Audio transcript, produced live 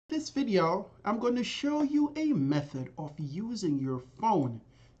This video, I'm going to show you a method of using your phone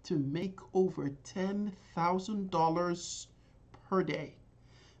to make over $10,000 per day.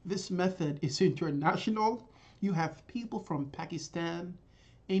 This method is international. You have people from Pakistan,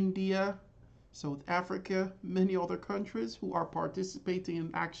 India, South Africa, many other countries who are participating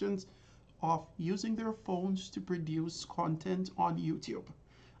in actions of using their phones to produce content on YouTube.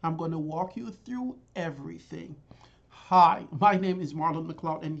 I'm going to walk you through everything. Hi, my name is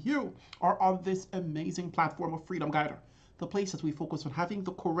Marlon, and you are on this amazing platform of Freedom Guider, the place that we focus on having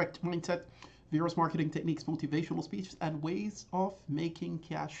the correct mindset, various marketing techniques, motivational speeches, and ways of making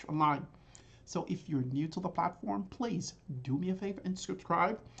cash online. So if you're new to the platform, please do me a favor and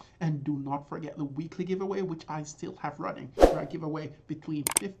subscribe, and do not forget the weekly giveaway, which I still have running, where I give away between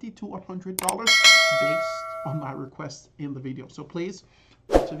 $50 to $100 based on my request in the video. So please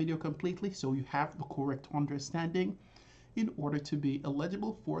watch the video completely so you have the correct understanding in order to be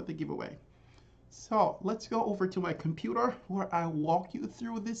eligible for the giveaway. So let's go over to my computer where I walk you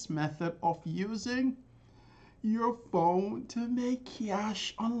through this method of using your phone to make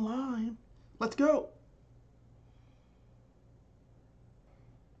cash online. Let's go.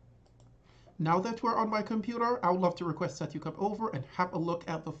 Now that we're on my computer, I would love to request that you come over and have a look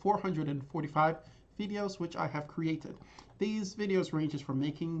at the 445 videos which I have created. These videos ranges from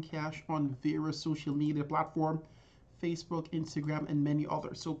making cash on various social media platforms, Facebook, Instagram, and many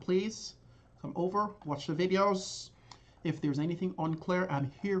others. So please come over, watch the videos. If there's anything unclear,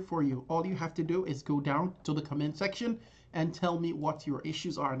 I'm here for you. All you have to do is go down to the comment section and tell me what your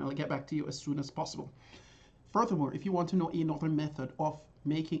issues are, and I'll get back to you as soon as possible. Furthermore, if you want to know another method of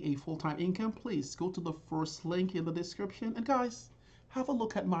making a full-time income, please go to the first link in the description. And guys, have a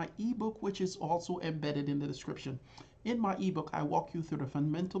look at my ebook, which is also embedded in the description. In my ebook, I walk you through the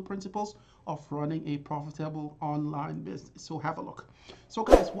fundamental principles of running a profitable online business. So have a look. So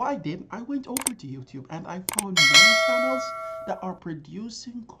guys, what I did, I went over to YouTube and I found many channels that are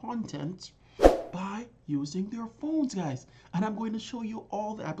producing content by using their phones, guys. And I'm going to show you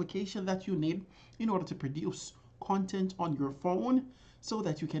all the application that you need in order to produce content on your phone so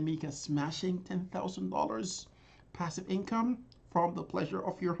that you can make a smashing $10,000 passive income from the pleasure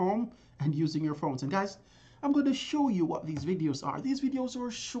of your home and using your phones. And guys, I'm going to show you what these videos are. These videos are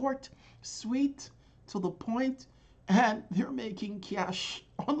short, sweet, to the point, and they're making cash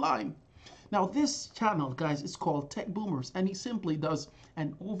online. Now this channel, guys, is called Tech Boomers, and he simply does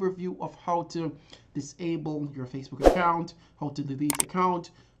an overview of how to disable your Facebook account, how to delete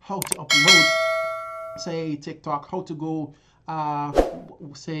account, how to upload, say, TikTok, how to go,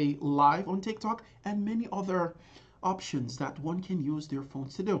 say, live on TikTok, and many other options that one can use their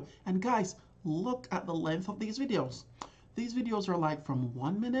phones to do. And guys, look at the length of these videos. These videos are like from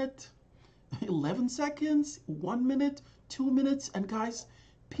 1 minute, 11 seconds, 1 minute, 2 minutes, and guys,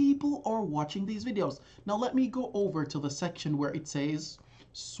 people are watching these videos. Now let me go over to the section where it says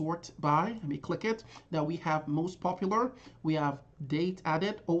sort by. Let me click it. Now we have most popular, we have date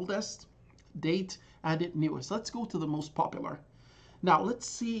added, oldest, date added, newest. Let's go to the most popular. Now let's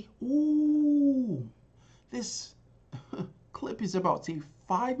see. Ooh, this clip is about, say,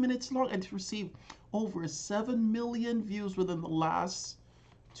 5 minutes long, and it's received over 7 million views within the last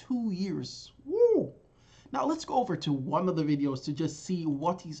 2 years. Woo! Now let's go over to one of the videos to just see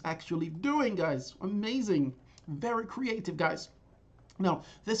what he's actually doing, guys. Amazing. Very creative, guys. Now,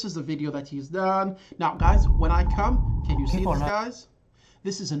 this is the video that he's done. Now, guys, when I come, can you see this, guys?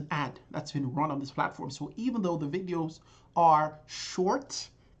 This is an ad that's been run on this platform. So even though the videos are short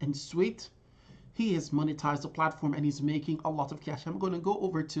and sweet, he has monetized the platform and he's making a lot of cash. I'm going to go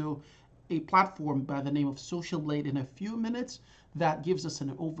over to a platform by the name of Social Blade in a few minutes that gives us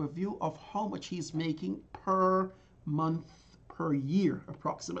an overview of how much he's making per month, per year,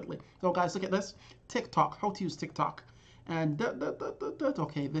 approximately. So guys, look at this. TikTok, how to use TikTok. And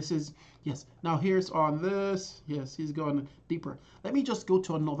okay, this is, yes. Now here's on this. Yes, he's going deeper. Let me just go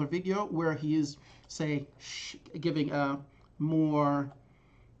to another video where he is, say, giving a more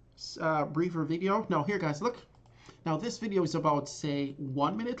briefer video. Now here, guys, look. Now this video is about, say,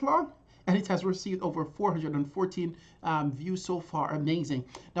 1 minute long, and it has received over 414 views so far. Amazing.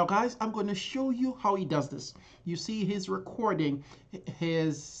 Now guys, I'm going to show you how he does this. You see he's recording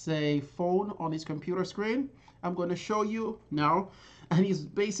his, say, phone on his computer screen. I'm going to show you now, and he's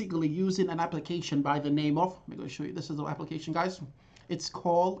basically using an application by the name of, I'm going to show you, this is the application, guys. It's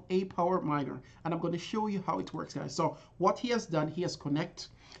called A Power Miner, and I'm going to show you how it works, guys. So what he has done, he has connected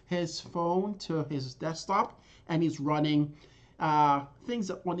his phone to his desktop, and he's running things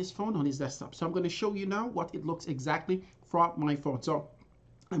on his phone on his desktop. So I'm going to show you now what it looks exactly from my phone. So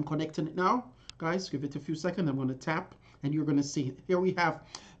I'm connecting it now, guys. Give it a few seconds. I'm going to tap and you're going to see here we have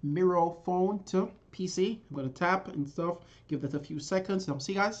Miro phone to PC. I'm going to tap and stuff, give that a few seconds. Now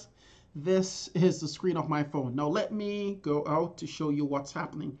see guys, this is the screen of my phone. Now let me go out to show you what's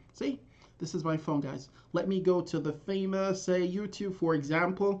happening. See, this is my phone guys. Let me go to the famous YouTube, for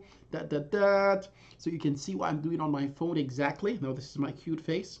example, so you can see what I'm doing on my phone exactly. Now this is my cute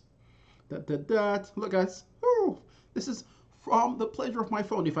face. Look guys, oh, this is from the pleasure of my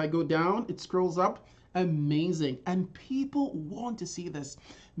phone. If I go down, it scrolls up. Amazing. And people want to see this.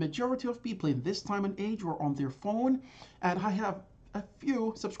 Majority of people in this time and age were on their phone, and I have a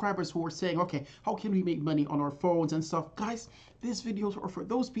few subscribers who are saying, okay, how can we make money on our phones and stuff? Guys, these videos are for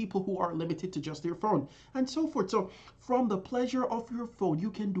those people who are limited to just their phone and so forth. So from the pleasure of your phone,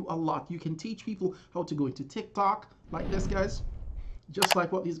 you can do a lot. You can teach people how to go into TikTok like this, guys, just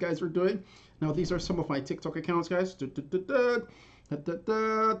like what these guys are doing. Now, these are some of my TikTok accounts, guys.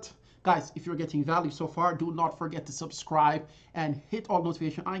 Guys, if you're getting value so far, do not forget to subscribe and hit all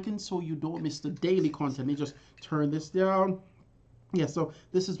notification icons so you don't miss the daily content. Let me just turn this down. Yeah, so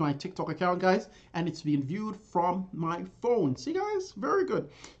this is my TikTok account, guys, and it's being viewed from my phone. See, guys? Very good.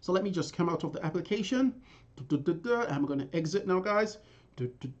 So let me just come out of the application. I'm going to exit now, guys.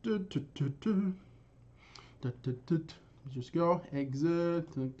 Just go, exit.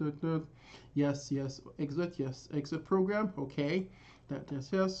 Yes, exit, yes, exit program. Okay,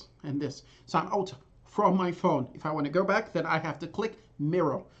 yes, and this. So I'm out from my phone. If I want to go back, then I have to click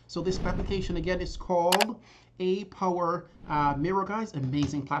Miro. So this application again is called Power Miro, guys.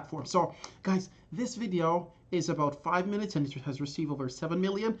 Amazing platform. So guys, this video is about 5 minutes and it has received over 7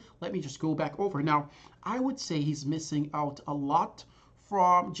 million. Let me just go back over. Now, I would say he's missing out a lot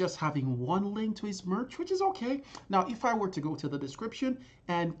from just having one link to his merch, which is okay. Now, if I were to go to the description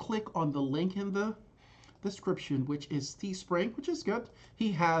and click on the link in the description, which is Teespring, which is good.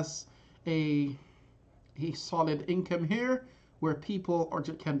 He has a solid income here where people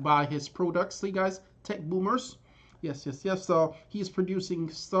can buy his products. See guys, tech boomers. Yes. So he's producing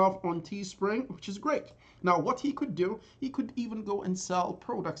stuff on Teespring, which is great. Now what he could do, he could even go and sell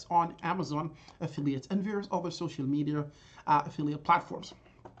products on Amazon affiliates and various other social media affiliate platforms.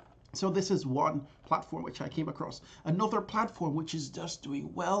 So this is one platform which I came across. Another platform which is just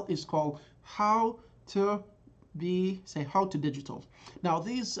doing well is called How to Digital. Now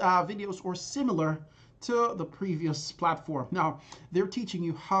these videos are similar to the previous platform. Now they're teaching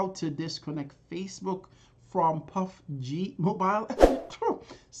you how to disconnect Facebook from PUBG Mobile.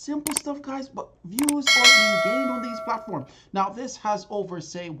 Simple stuff, guys, but views are being gained on these platforms. Now this has over,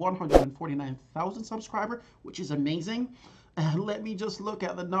 say, 149,000 subscribers, which is amazing. And let me just look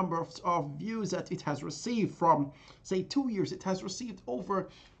at the number of views that it has received from, say, 2 years. It has received over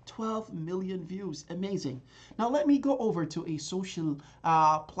 12 million views. Amazing. Now let me go over to a social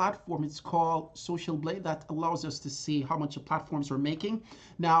platform. It's called Social Blade, that allows us to see how much the platforms are making.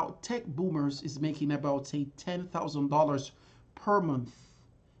 Now Tech Boomers is making about, say, $10,000 per month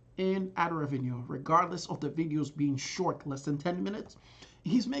in ad revenue, regardless of the videos being short, less than 10 minutes.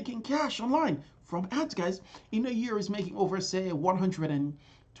 He's making cash online from ads, guys. In a year, he's making over, say,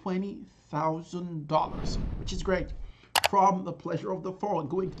 $120,000, which is great. From the pleasure of the phone,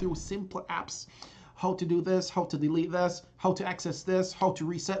 going through simple apps, how to do this, how to delete this, how to access this, how to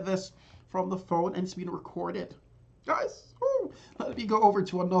reset this from the phone, and it's being recorded. Guys, let me go over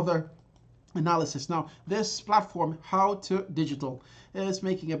to another analysis. Now, this platform, How to Digital, is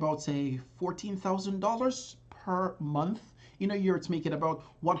making about, say, $14,000 per month. In a year, it's making about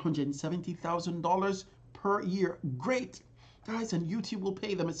 $170,000 per year. Great, guys, and YouTube will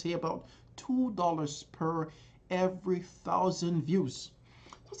pay them, let's say, about $2 per every 1,000 views.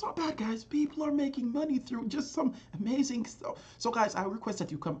 That's not bad, guys. People are making money through just some amazing stuff. So guys, I request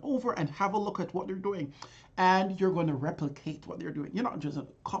that you come over and have a look at what they're doing, and you're going to replicate what they're doing. You're not just a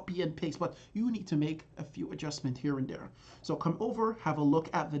copy and paste, but you need to make a few adjustments here and there. So come over, have a look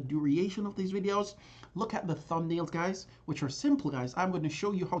at the duration of these videos, look at the thumbnails, guys, which are simple, guys. I'm going to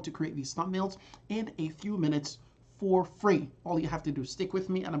show you how to create these thumbnails in a few minutes for free. All you have to do is stick with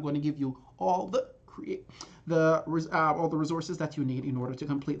me, and I'm going to give you all the resources that you need in order to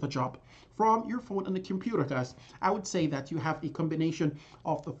complete the job from your phone and the computer, guys. I would say that you have a combination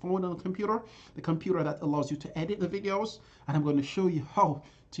of the phone and the computer that allows you to edit the videos, and I'm going to show you how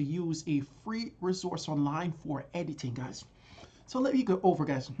to use a free resource online for editing, guys. So let me go over,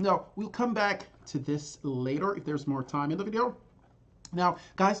 guys. Now we'll come back to this later if there's more time in the video. Now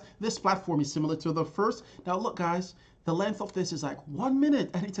guys, this platform is similar to the first. Now look, guys, the length of this is like 1 minute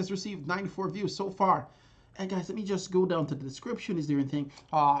and it has received 94 views so far. And guys, let me just go down to the description. Is there anything?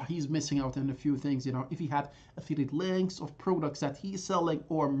 He's missing out on a few things. You know, if he had affiliate links of products that he's selling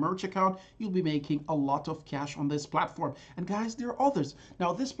or merch account, you'll be making a lot of cash on this platform. And guys, there are others.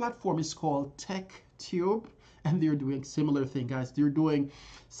 Now, this platform is called TechTube, and they're doing similar thing, guys. They're doing,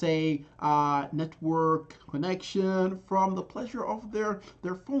 say, network connection from the pleasure of their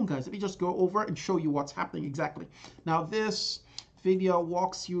phone, guys. Let me just go over and show you what's happening exactly. Now, this video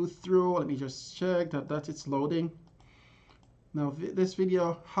walks you through. Let me just check that it's loading. Now this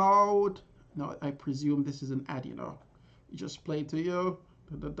video, no, I presume this is an ad, you know. You just play to you.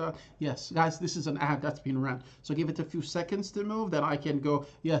 Yes, guys, this is an ad that's been run. So give it a few seconds to move, then I can go,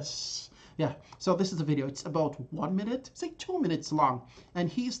 yes. Yeah, so this is a video. It's about 1 minute, say 2 minutes long. And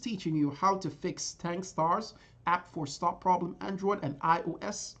he's teaching you how to fix TankStars app for stop problem Android and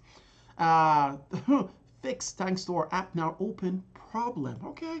iOS. Fix TankStar app now open problem,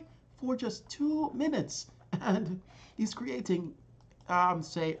 okay, for just 2 minutes. And he's creating,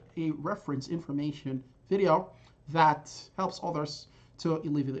 say, a reference information video that helps others to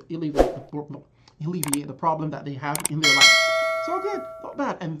alleviate the problem that they have in their life. So good, not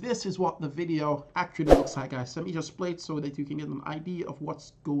bad. And this is what the video actually looks like, guys. Let me just play it so that you can get an idea of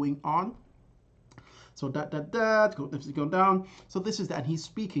what's going on. So let's go down. So this is that, and he's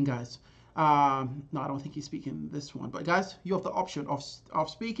speaking, guys. No, I don't think he's speaking this one, but guys, you have the option of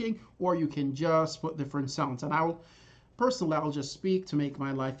speaking, or you can just put different sounds. And I'll just speak to make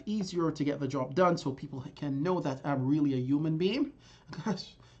my life easier to get the job done, so people can know that I'm really a human being.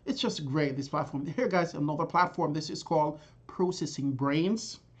 Guys, it's just great, this platform. Here, guys, another platform. This is called Processing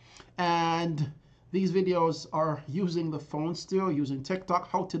Brains, and these videos are using the phone still, using TikTok,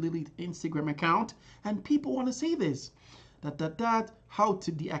 how to delete Instagram account, and people want to see this. How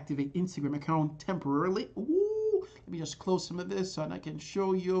to deactivate Instagram account temporarily. Ooh, let me just close some of this and I can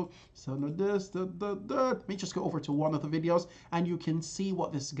show you some of this. Let me just go over to one of the videos and you can see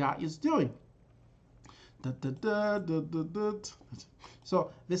what this guy is doing.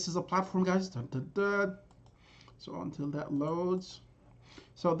 So this is a platform, guys. So until that loads.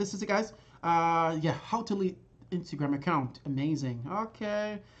 So this is it, guys. Yeah, how to delete Instagram account. Amazing.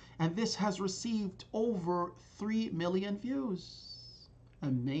 Okay. And this has received over 3 million views.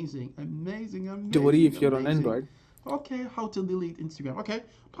 Amazing, amazing, amazing. Don't worry if you're on Android. Okay, how to delete Instagram. Okay,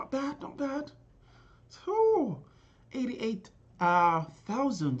 not bad, not bad. So,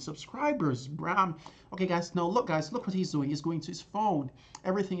 88,000 subscribers. Okay, guys, now look, guys, look what he's doing. He's going to his phone.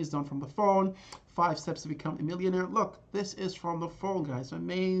 Everything is done from the phone. 5 steps to become a millionaire. Look, this is from the phone, guys.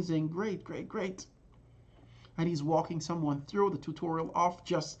 Amazing, great, great, great. And he's walking someone through the tutorial of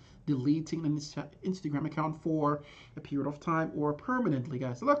just deleting an Instagram account for a period of time or permanently,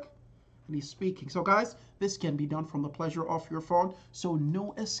 guys. Look, and he's speaking. So, guys, this can be done from the pleasure of your phone. So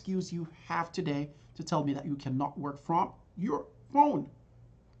no excuse you have today to tell me that you cannot work from your phone.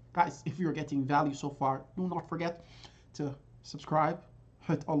 Guys, if you're getting value so far, do not forget to subscribe,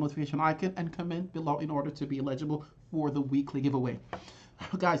 hit all notification icon, and comment below in order to be eligible for the weekly giveaway.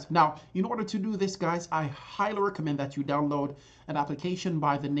 Guys, now, in order to do this, guys, I highly recommend that you download an application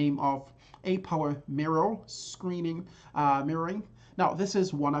by the name of A-Power Mirror Screening Mirroring. Now, this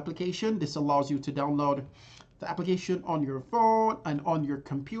is one application. This allows you to download the application on your phone and on your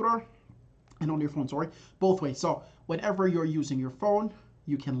computer, and on your phone, sorry, both ways. So whenever you're using your phone,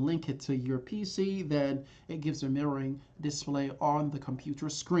 you can link it to your PC, then it gives a mirroring display on the computer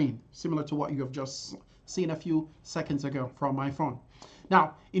screen, similar to what you have just seen a few seconds ago from my phone.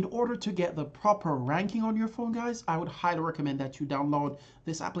 Now, in order to get the proper ranking on your phone, guys, I would highly recommend that you download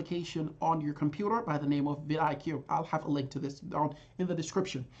this application on your computer by the name of vidIQ. I'll have a link to this down in the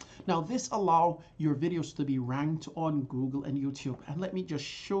description. Now, this allows your videos to be ranked on Google and YouTube. And let me just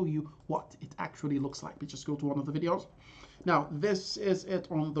show you what it actually looks like. We just go to one of the videos. Now, this is it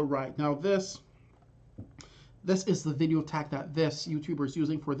on the right. Now, this is the video tag that this YouTuber is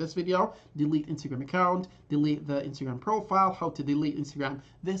using for this video. Delete Instagram account, delete the Instagram profile, how to delete Instagram.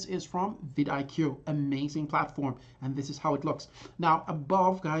 This is from vidIQ, amazing platform, and this is how it looks. Now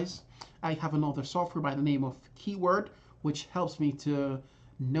above, guys, I have another software by the name of Keyword, which helps me to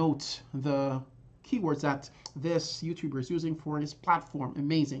note the keywords that this YouTuber is using for his platform.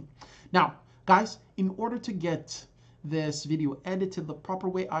 Amazing. Now, guys, in order to get this video edited the proper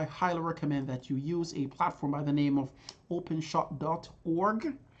way, I highly recommend that you use a platform by the name of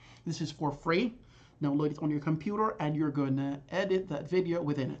openshot.org. This is for free. Download it on your computer and you're gonna edit that video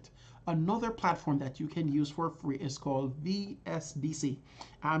within it. Another platform that you can use for free is called VSDC.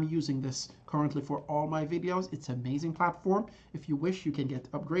 I'm using this currently for all my videos. It's an amazing platform. If you wish, you can get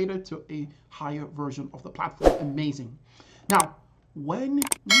upgraded to a higher version of the platform. Amazing. Now, When you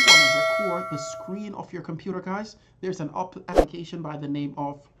want to record the screen of your computer, guys, there's an application by the name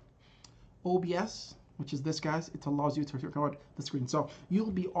of OBS, which is this, guys. It allows you to record the screen. So you'll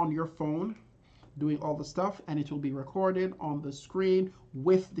be on your phone doing all the stuff, and it will be recorded on the screen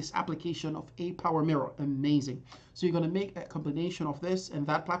with this application of A Power Mirror. Amazing. So you're going to make a combination of this and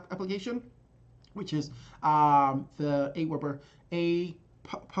that application, which is the A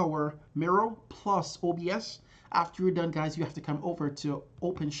Power Mirror plus OBS. After you're done, guys, you have to come over to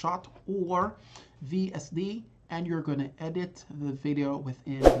OpenShot or VSD, and you're going to edit the video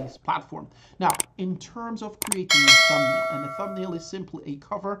within this platform. Now, in terms of creating a thumbnail, and the thumbnail is simply a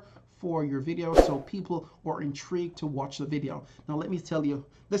cover for your video so people are intrigued to watch the video. Now, let me tell you,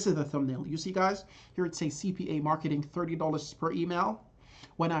 this is the thumbnail. You see, guys, here it says CPA marketing, $30 per email.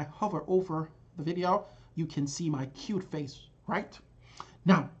 When I hover over the video, you can see my cute face, right?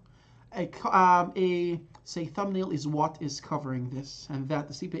 Now, say thumbnail is what is covering this, and that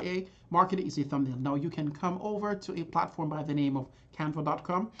the CPA marketing is a thumbnail. Now you can come over to a platform by the name of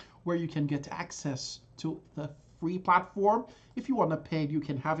canva.com where you can get access to the free platform. If you want to pay, you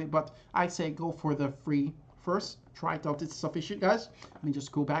can have it, but I say go for the free first. Try it out, it's sufficient, guys. Let me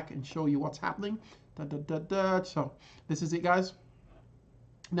just go back and show you what's happening. So this is it, guys.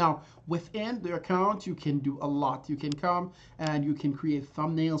 Now, within the account, you can do a lot. You can come and you can create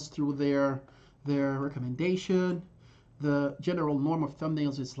thumbnails through their recommendation. The general norm of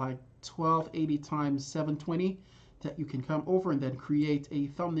thumbnails is like 1280 times 720 that you can come over and then create a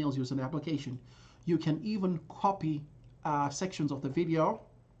thumbnails using the application. You can even copy sections of the video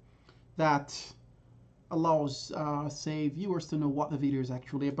that allows, say, viewers to know what the video is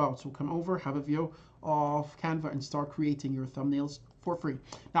actually about. So come over, have a view of Canva and start creating your thumbnails for free.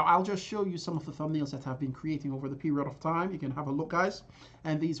 Now, I'll just show you some of the thumbnails that I've been creating over the period of time. You can have a look, guys.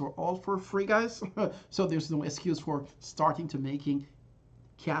 And these are all for free, guys. So there's no excuse for starting to making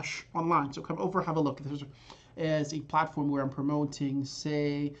cash online. So come over, have a look. There's is a platform where I'm promoting,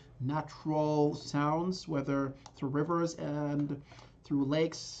 say, natural sounds, whether through rivers and through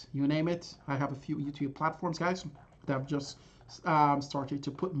lakes, you name it. I have a few YouTube platforms, guys, that I've just started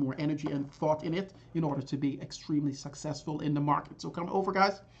to put more energy and thought in it in order to be extremely successful in the market. So come over,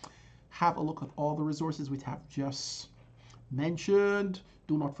 guys, have a look at all the resources we have just mentioned.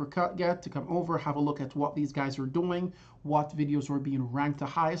 Do not forget to come over, have a look at what these guys are doing, what videos are being ranked the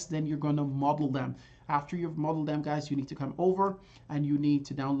highest. Then you're going to model them. After you've modeled them, guys, you need to come over and you need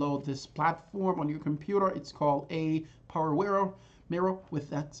to download this platform on your computer. It's called A Power Mirror, with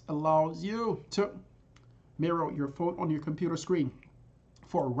that allows you to mirror your phone on your computer screen.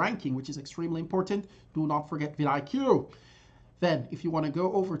 For ranking, which is extremely important, do not forget vidIQ. Then, if you want to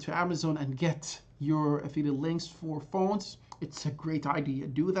go over to Amazon and get your affiliate links for phones, it's a great idea.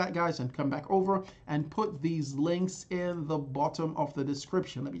 Do that, guys, and come back over and put these links in the bottom of the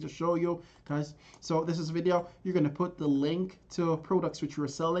description. Let me just show you, guys. So this is a video. You're going to put the link to products which you're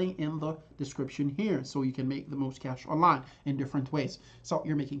selling in the description here so you can make the most cash online in different ways. So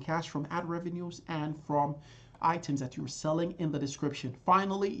you're making cash from ad revenues and from items that you're selling in the description.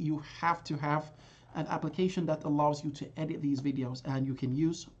 Finally, you have to have an application that allows you to edit these videos, and you can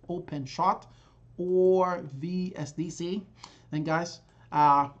use OpenShot or VSDC. Then, guys,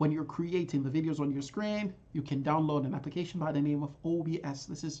 when you're creating the videos on your screen, you can download an application by the name of OBS.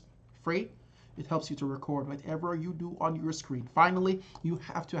 This is free. It helps you to record whatever you do on your screen. Finally, you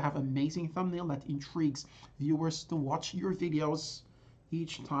have to have amazing thumbnail that intrigues viewers to watch your videos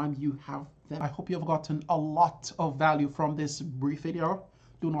each time you have them. I hope you have gotten a lot of value from this brief video.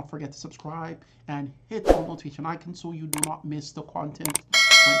 Do not forget to subscribe and hit the notification icon so you do not miss the content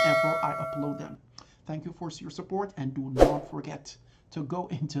whenever I upload them. Thank you for your support, and do not forget to go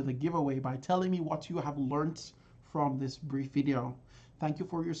into the giveaway by telling me what you have learned from this brief video. Thank you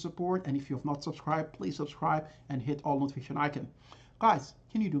for your support, and if you have not subscribed, please subscribe and hit all notification icon. Guys,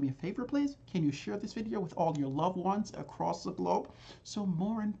 can you do me a favor, please? Can you share this video with all your loved ones across the globe so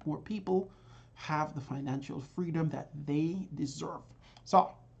more and more people have the financial freedom that they deserve?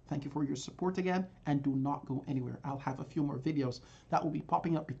 So, thank you for your support again, and do not go anywhere. I'll have a few more videos that will be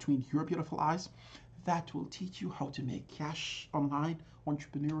popping up between your beautiful eyes that will teach you how to make cash online,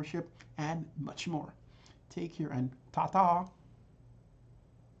 entrepreneurship, and much more. Take care and ta-ta.